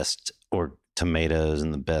the best tomatoes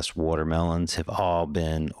and the best watermelons have all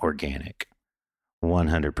been organic.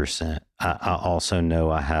 100%. I also know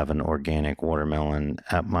I have an organic watermelon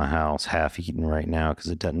at my house, half eaten right now because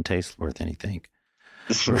it doesn't taste worth anything.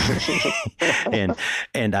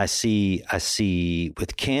 and I see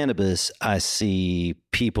with cannabis, I see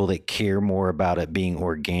people that care more about it being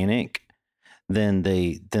organic than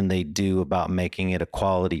they do about making it a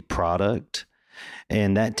quality product.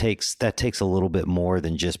 And that takes a little bit more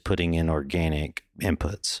than just putting in organic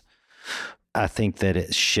inputs. I think that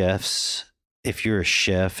it's chefs. If you're a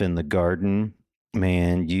chef in the garden,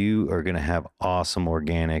 man, you are going to have awesome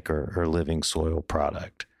organic or living soil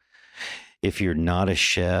product. If you're not a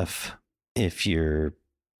chef, if you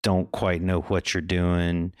don't quite know what you're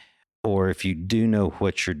doing, or if you do know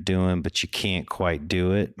what you're doing, but you can't quite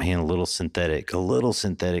do it, man, a little synthetic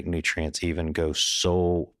nutrients even go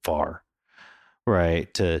so far,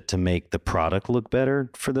 right? To make the product look better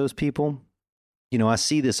for those people. You know, I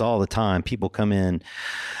see this all the time. People come in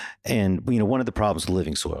and, you know, one of the problems with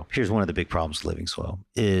living soil, here's one of the big problems with living soil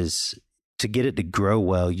is to get it to grow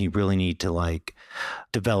well, you really need to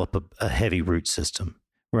develop a heavy root system,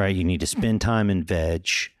 right? You need to spend time in veg,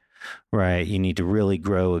 right? You need to really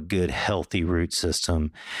grow a good, healthy root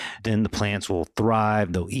system. Then the plants will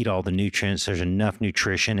thrive. They'll eat all the nutrients. There's enough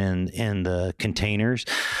nutrition in the containers,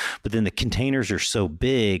 but then the containers are so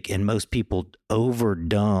big and most people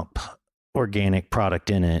overdump organic product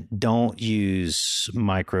in it, don't use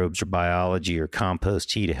microbes or biology or compost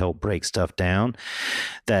tea to help break stuff down,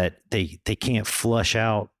 that they can't flush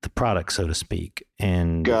out the product, so to speak.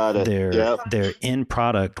 And their end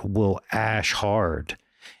product will ash hard.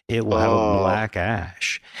 It will have a black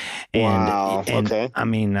ash. And, okay. I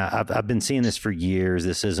mean, I've been seeing this for years.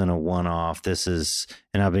 This isn't a one-off.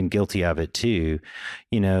 And I've been guilty of it too.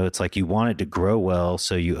 You know, it's like you want it to grow well,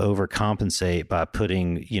 so you overcompensate by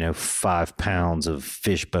putting, 5 pounds of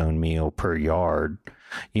fish bone meal per yard.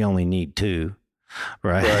 You only need 2.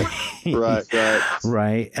 Right.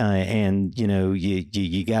 Right. And,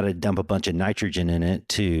 you got to dump a bunch of nitrogen in it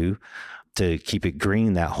too, to keep it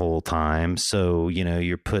green that whole time. So,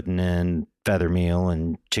 you're putting in feather meal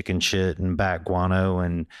and chicken shit and bat guano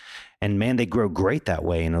and man, they grow great that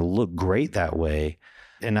way and it'll look great that way.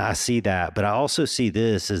 And I see that, but I also see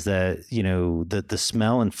this is that, the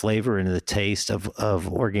smell and flavor and the taste of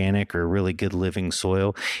organic or really good living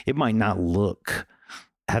soil, it might not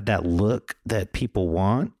have that look that people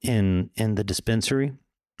want in the dispensary.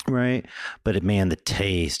 Right. But man, the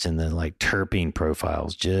taste and the terpene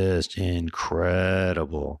profiles, just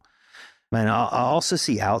incredible. Man, I also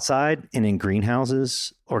see outside and in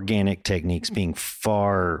greenhouses, organic techniques being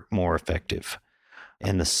far more effective.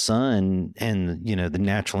 And the sun and, the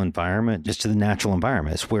natural environment, just to the natural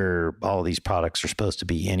environment is where all these products are supposed to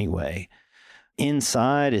be anyway.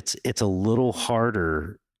 Inside, it's a little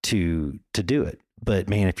harder to do it. But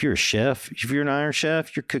man, if you're a chef, if you're an Iron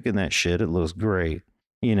Chef, you're cooking that shit. It looks great.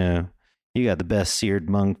 You got the best seared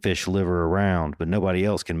monkfish liver around, but nobody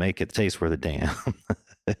else can make it taste worth a damn.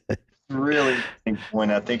 Really,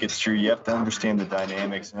 when I think it's true, you have to understand the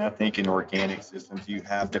dynamics. And I think in organic systems, you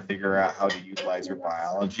have to figure out how to utilize your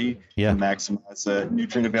biology to maximize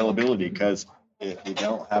nutrient availability. Because if you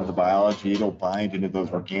don't have the biology, it'll bind into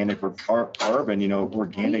those organic or carbon.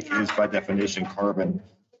 Organic is by definition carbon.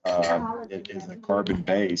 It is a carbon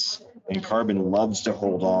base, and carbon loves to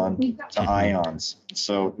hold on to ions.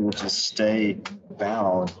 So it will just stay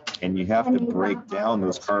bound, and you have to break down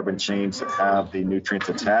those carbon chains that have the nutrients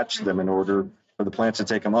attached to them in order for the plants to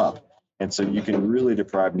take them up. And so you can really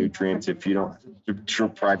deprive nutrients if you don't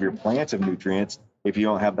deprive your plants of nutrients if you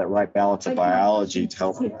don't have that right balance of biology to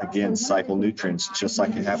help, again, cycle nutrients, just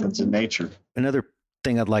like it happens in nature. Another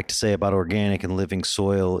thing I'd like to say about organic and living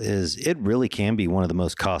soil is it really can be one of the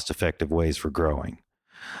most cost-effective ways for growing.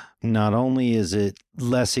 Not only is it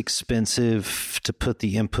less expensive to put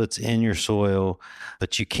the inputs in your soil,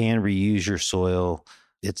 but you can reuse your soil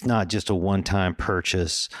It's not just a one-time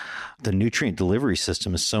purchase. The nutrient delivery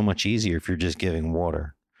system is so much easier if you're just giving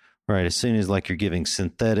water, right? As soon as like you're giving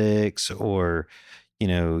synthetics or,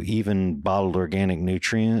 even bottled organic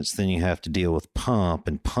nutrients, then you have to deal with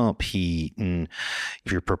pump heat and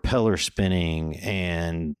your propeller spinning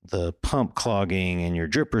and the pump clogging and your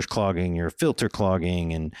drippers clogging, your filter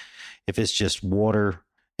clogging. And if it's just water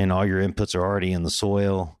and all your inputs are already in the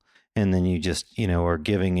soil, and then you just, are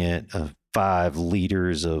giving it 5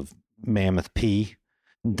 liters of Mammoth P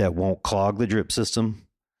that won't clog the drip system,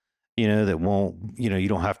 that won't, you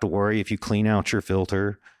don't have to worry if you clean out your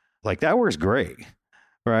filter. Like that works great,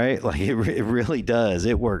 right? Like it really does.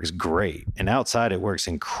 It works great. And outside it works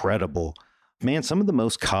incredible. Man, some of the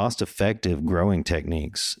most cost-effective growing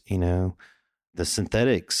techniques, the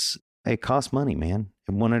synthetics, it costs money, man.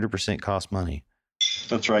 It 100% costs money.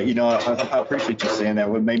 That's right. I appreciate you saying that.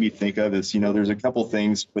 What made me think of is, there's a couple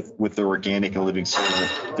things with the organic and living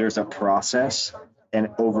soil. There's a process and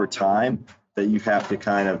over time that you have to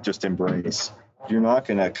kind of just embrace. You're not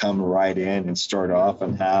going to come right in and start off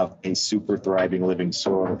and have a super thriving living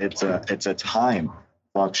soil. It's a time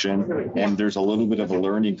function, and there's a little bit of a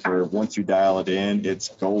learning curve. Once you dial it in, it's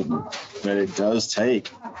golden. But it does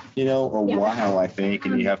take, a while, I think,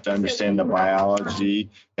 and you have to understand the biology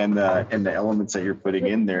and the elements that you're putting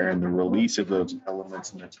in there and the release of those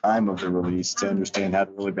elements and the time of the release to understand how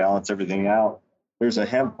to really balance everything out. There's a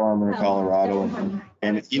hemp farmer in Colorado,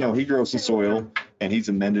 and he grows in soil, and he's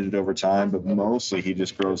amended it over time, but mostly he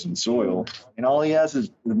just grows in soil. And all he has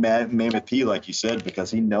is the Mammoth P, like you said,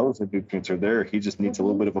 because he knows the nutrients are there. He just needs a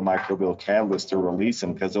little bit of a microbial catalyst to release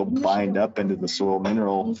them because they'll bind up into the soil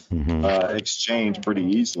mineral exchange pretty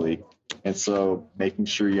easily. And so making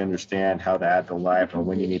sure you understand how to add the life or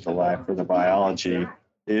when you need the life for the biology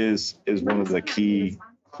is one of the key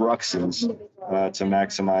cruxes to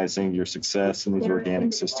maximizing your success in these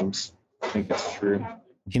organic systems. I think that's true.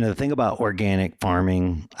 The thing about organic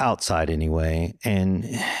farming, outside anyway, and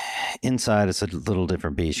inside it's a little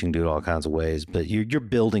different beast. You can do it all kinds of ways, but you're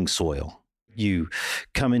building soil. You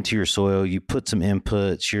come into your soil, you put some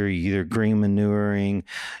inputs, you're either green manuring,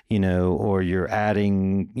 or you're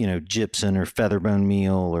adding, gypsum or featherbone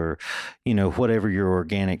meal or, whatever your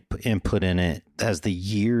organic input in it. As the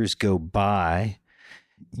years go by,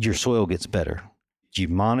 your soil gets better. You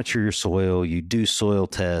monitor your soil, you do soil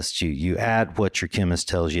tests, you add what your chemist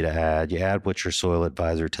tells you to add, you add what your soil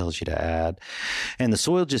advisor tells you to add, and the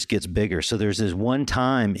soil just gets bigger. So there's this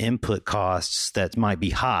one-time input costs that might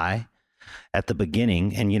be high at the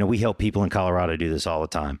beginning. And, we help people in Colorado do this all the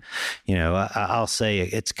time. I'll say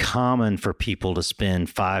it's common for people to spend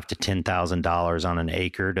 $5,000 to $10,000 on an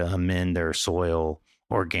acre to amend their soil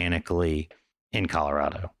organically in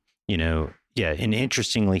Colorado, Yeah, and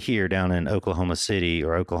interestingly, here down in Oklahoma City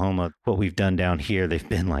or Oklahoma, what we've done down here, they've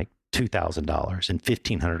been like $2,000 and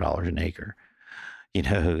 $1,500 an acre,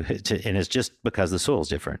 and it's just because the soil's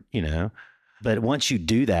different, But once you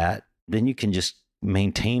do that, then you can just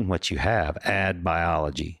maintain what you have, add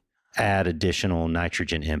biology, add additional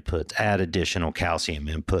nitrogen inputs, add additional calcium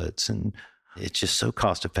inputs, and it's just so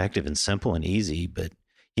cost effective and simple and easy. But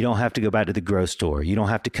you don't have to go back to the grow store. You don't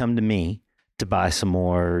have to come to me to buy some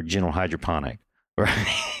more general hydroponic,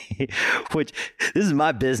 right? Which this is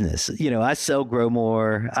my business. I sell Grow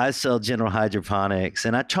More, I sell general hydroponics,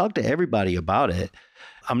 and I talk to everybody about it.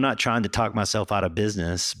 I'm not trying to talk myself out of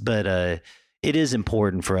business, but it is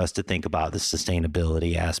important for us to think about the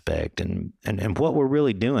sustainability aspect and what we're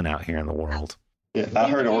really doing out here in the world. Yeah, I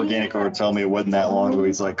heard an organic grower tell me it wasn't that long ago.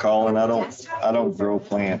 He's like, Colin, I don't grow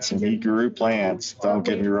plants. And he grew plants, don't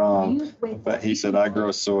get me wrong. But he said, I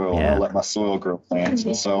grow soil. Yeah. I'll let my soil grow plants.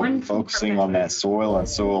 And so focusing on that soil and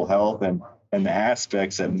soil health and the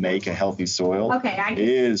aspects that make a healthy soil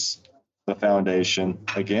is the foundation,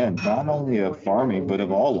 again, not only of farming, but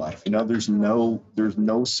of all life. There's no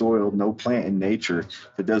soil, no plant in nature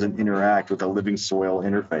that doesn't interact with a living soil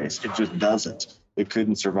interface. It just doesn't. It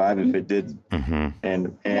couldn't survive if it didn't. Mm-hmm.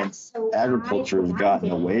 And agriculture has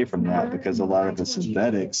gotten away from that because a lot of the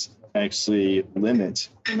synthetics actually limit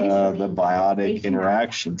the biotic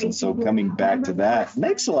interactions. And so coming back to that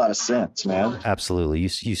makes a lot of sense, man. Absolutely.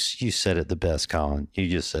 You said it the best, Colin. You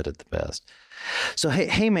just said it the best. So,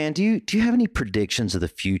 hey, man, do you have any predictions of the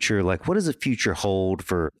future? Like, what does the future hold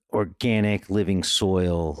for organic living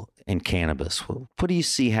soil and cannabis? What do you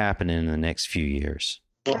see happening in the next few years?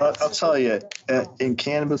 Well, I'll tell you, in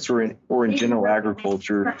cannabis or in general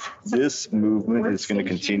agriculture, this movement is going to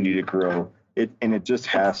continue to grow. It just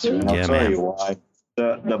has to. And I'll tell you why.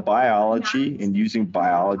 The biology and using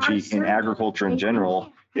biology in agriculture in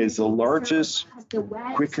general is the largest,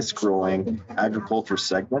 quickest growing agriculture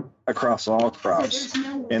segment across all crops.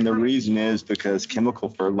 And the reason is because chemical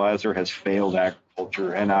fertilizer has failed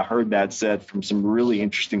agriculture. And I heard that said from some really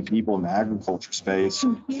interesting people in the agriculture space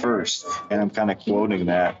first. And I'm kind of quoting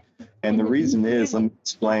that. And the reason is, let me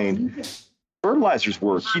explain. Fertilizers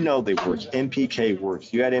work. You know they work. NPK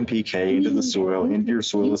works. You add NPK into the soil, into your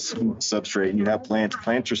soil substrate, and you have plants.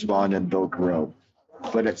 Plants respond and they'll grow.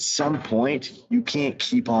 But at some point, you can't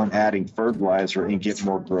keep on adding fertilizer and get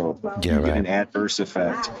more growth. Yeah, you get an adverse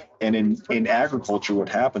effect. And in agriculture, what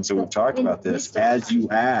happens, so we've talked about this, as you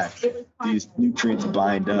add, these nutrients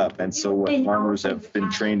bind up. And so what farmers have been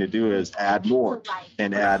trained to do is add more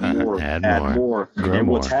and add more, add more. And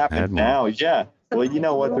what's happened now, well, you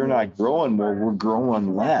know what? They're not growing more. We're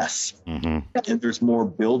growing less. And there's more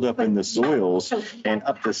buildup in the soils. And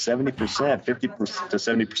up to 70%, 50% to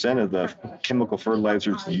 70% of the chemical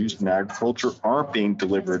fertilizers used in agriculture aren't being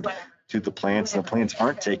delivered to the plants. The plants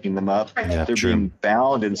aren't taking them up. Yeah, they're being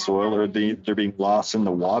bound in soil, or they're being lost in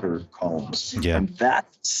the water columns. Yeah. And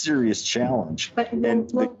that's a serious challenge. And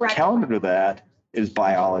the counter to that is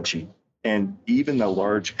biology. And even the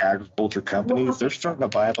large agriculture companies, they're starting to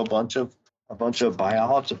buy up a bunch of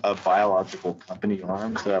biological company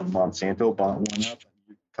arms. Monsanto bought one up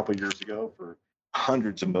a couple of years ago for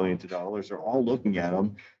hundreds of millions of dollars. They're all looking at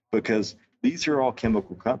them because these are all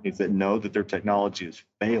chemical companies that know that their technology has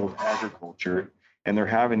failed agriculture, and they're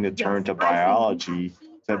having to turn to biology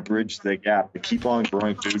to bridge the gap, to keep on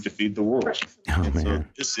growing food to feed the world. So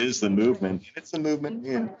this is the movement. It's the movement,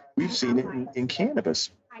 and we've seen it in cannabis.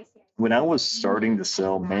 When I was starting to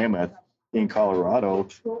sell Mammoth in Colorado,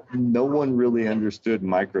 no one really understood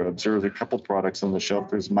microbes. There was a couple products on the shelf.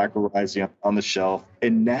 There's mycorrhizae on the shelf.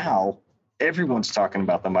 And now everyone's talking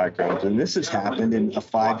about the microbes. And this has happened in a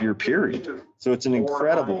 5-year period. So it's an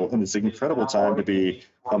incredible time to be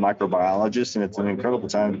a microbiologist, and it's an incredible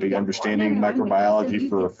time to be understanding microbiology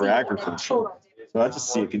for agriculture. So I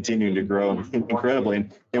just see it continuing to grow incredibly.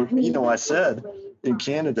 And you know, I said in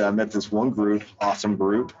Canada, I met this one group, awesome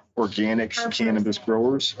group, organic cannabis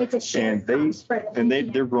growers, and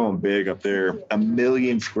they're growing big up there. 1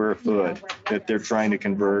 million square foot that they're trying to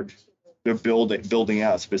convert. They're building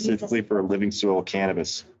out specifically for living soil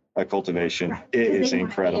cannabis cultivation. It is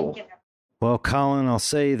incredible. Well, Colin, I'll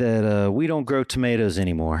say that we don't grow tomatoes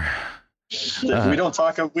anymore. We don't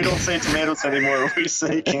say tomatoes anymore. We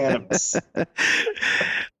say cannabis.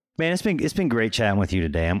 Man, it's been great chatting with you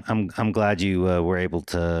today. I'm glad you were able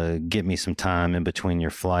to get me some time in between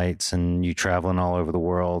your flights and you traveling all over the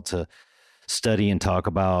world to study and talk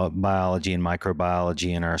about biology and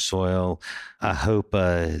microbiology in our soil. I hope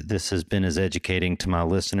this has been as educating to my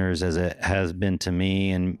listeners as it has been to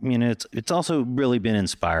me. And, you know, it's also really been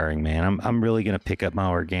inspiring, man. I'm really going to pick up my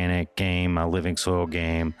organic game, my living soil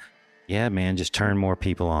game. Yeah, man, just turn more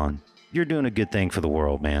people on. You're doing a good thing for the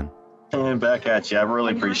world, man. And back at you. I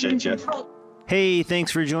really appreciate you. Hey,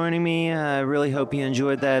 thanks for joining me. I really hope you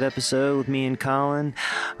enjoyed that episode with me and Colin.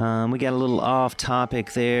 We got a little off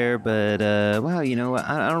topic there, but, well, you know,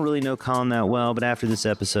 I don't really know Colin that well, but after this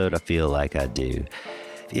episode, I feel like I do.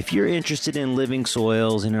 If you're interested in living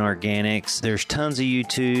soils and organics, there's tons of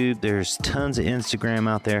YouTube, there's tons of Instagram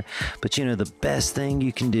out there. But, you know, the best thing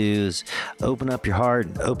you can do is open up your heart,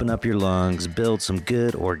 open up your lungs, build some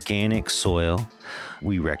good organic soil.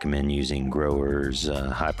 We recommend using Growers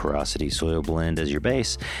High Porosity Soil Blend as your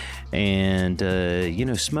base. And, you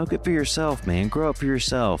know, smoke it for yourself, man. Grow it for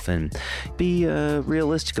yourself and be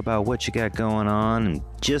realistic about what you got going on. And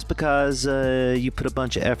just because you put a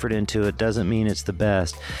bunch of effort into it doesn't mean it's the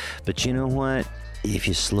best. But you know what? If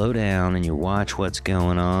you slow down and you watch what's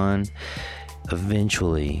going on,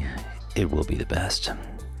 eventually it will be the best.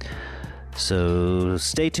 So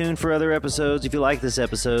stay tuned for other episodes. If you like this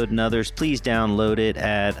episode and others, please download it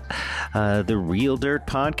at the Real Dirt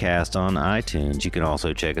Podcast on iTunes. You can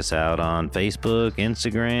also check us out on Facebook,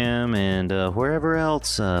 Instagram, and wherever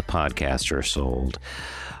else podcasts are sold.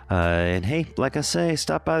 And hey, like I say,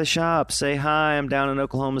 stop by the shop. Say hi. I'm down in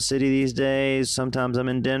Oklahoma City these days. Sometimes I'm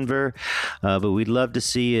in Denver. But we'd love to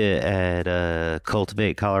see you at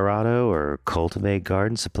Cultivate Colorado or Cultivate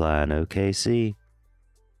Garden Supply in OKC.